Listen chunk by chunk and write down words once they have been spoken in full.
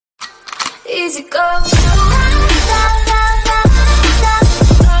easy go.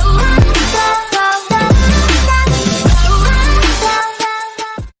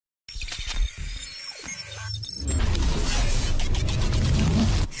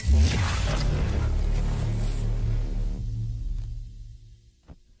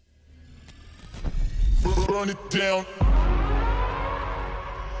 Burn it down.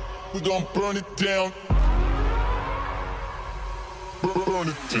 We gon' burn it down. Burn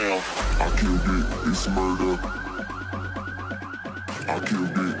it down. I killed it, it's murder. I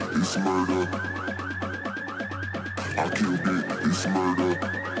killed it, it's murder. I killed it, it's murder.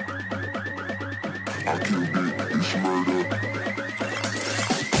 I killed it, it's murder.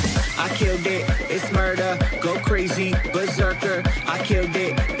 I killed it, it's murder, go crazy, berserker. I killed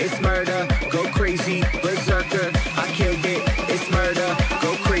it, it's murder, go crazy, berserker. I killed it, it's murder,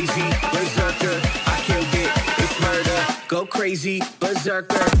 go crazy, berserker. I killed it, it's murder, go crazy,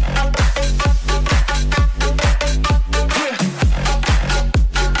 berserker.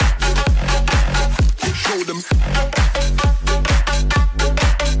 Show them.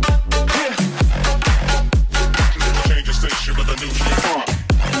 Change the station with a new shit.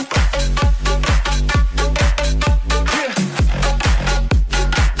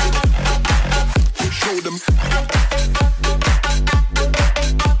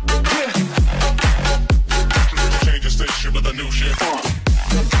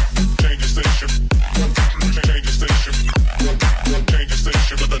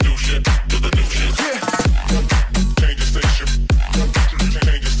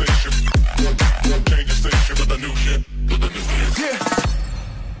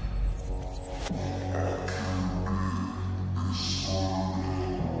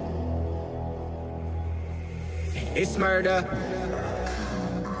 It's murder.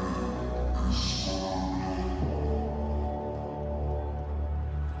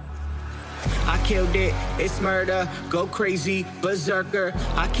 I killed it, it's murder, go crazy, berserker.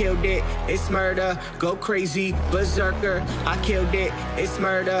 I killed it, it's murder, go crazy, berserker. I killed it, it's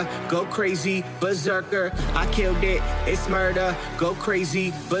murder, go crazy, berserker. I killed it, it's murder, go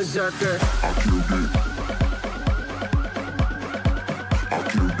crazy, berserker. I killed it.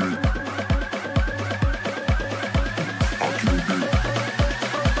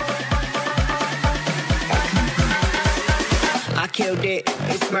 I killed it,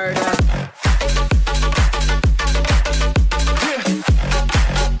 it's murder.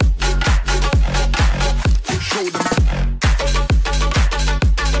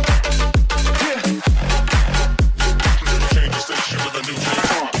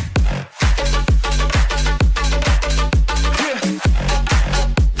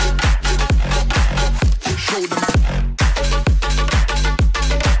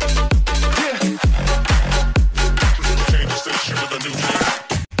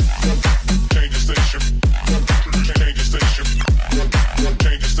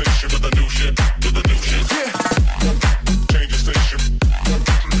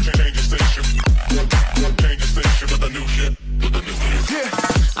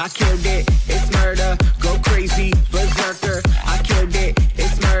 I killed it, it's murder, go crazy, berserker. I killed it,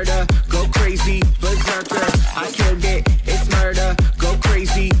 it's murder, go crazy, berserker. I killed it, it's murder, go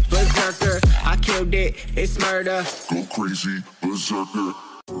crazy, berserker. I killed it, it's murder, go crazy, berserker.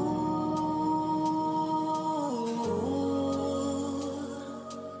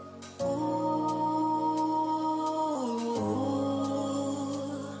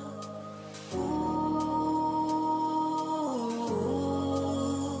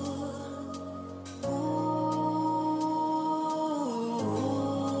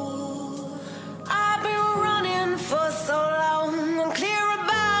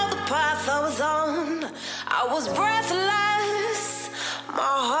 I was breathless,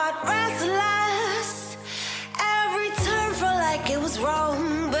 my heart restless. Every turn felt like it was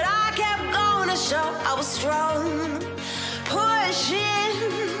wrong, but I kept going to show I was strong. Pushing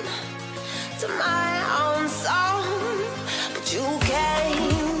to my own song, but you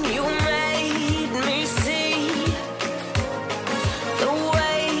came, you made me see the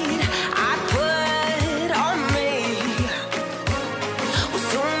weight I put on me was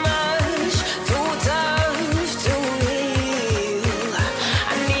too much, too tough to heal.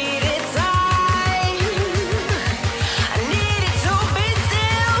 I needed time, I needed to be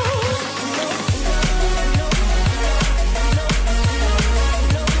still.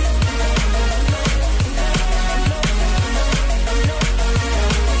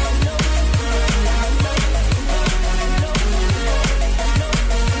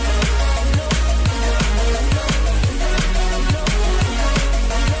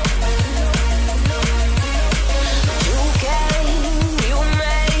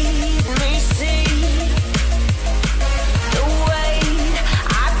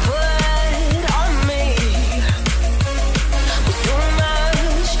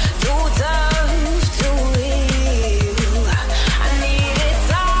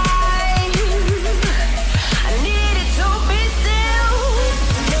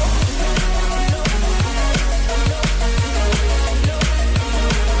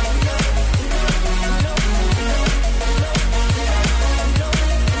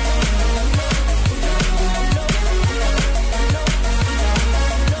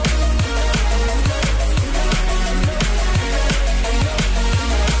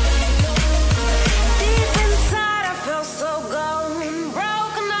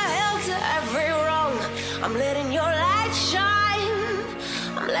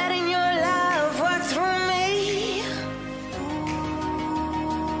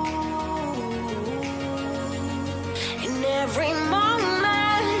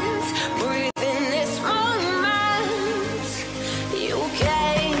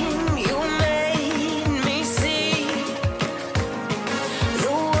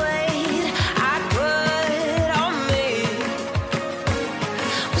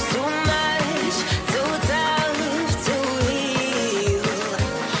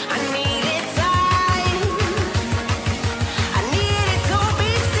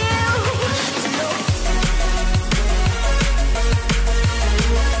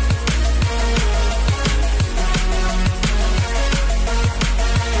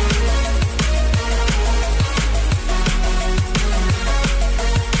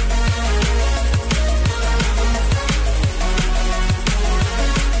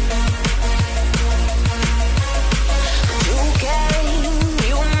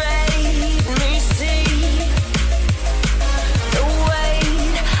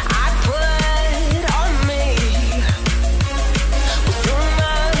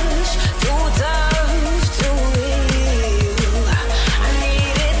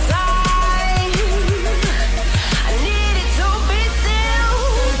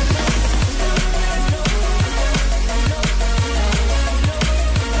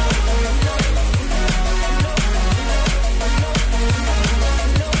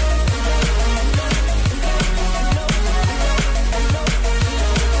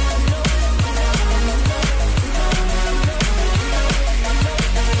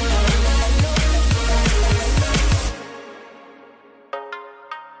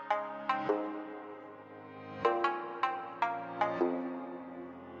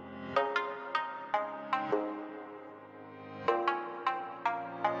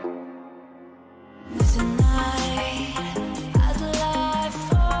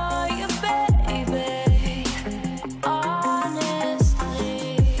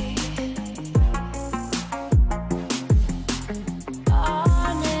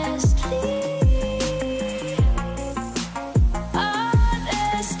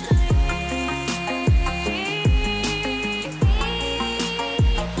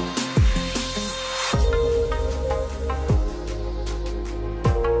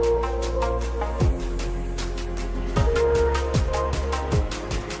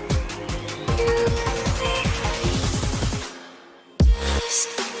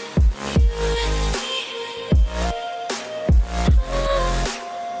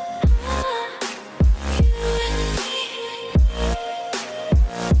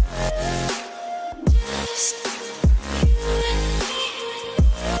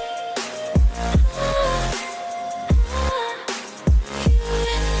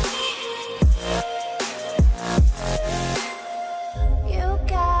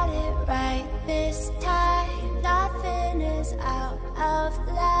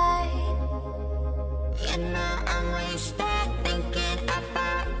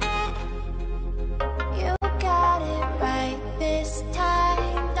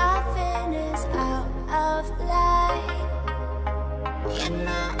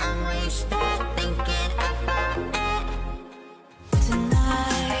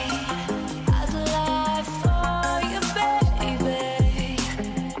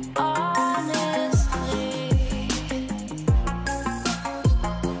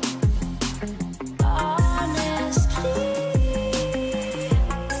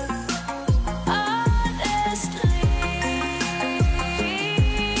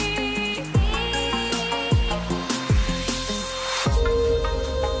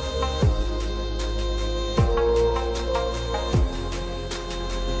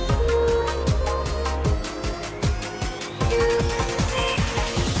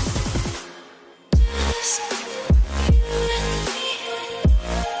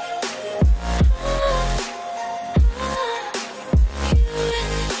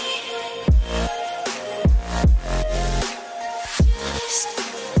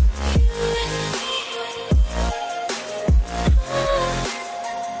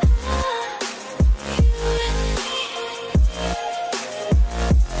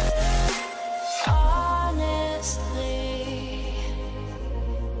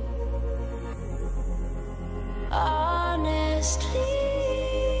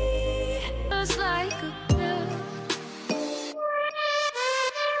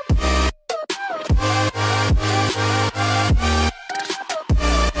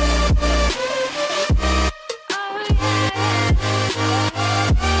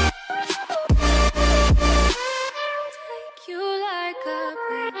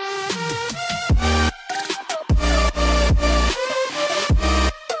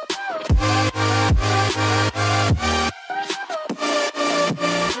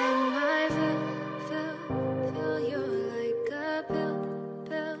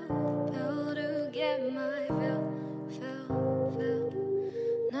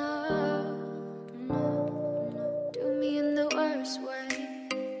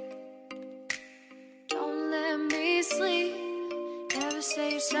 to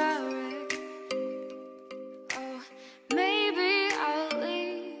say sorry. Oh, maybe I'll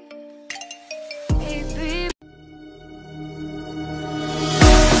leave. Maybe.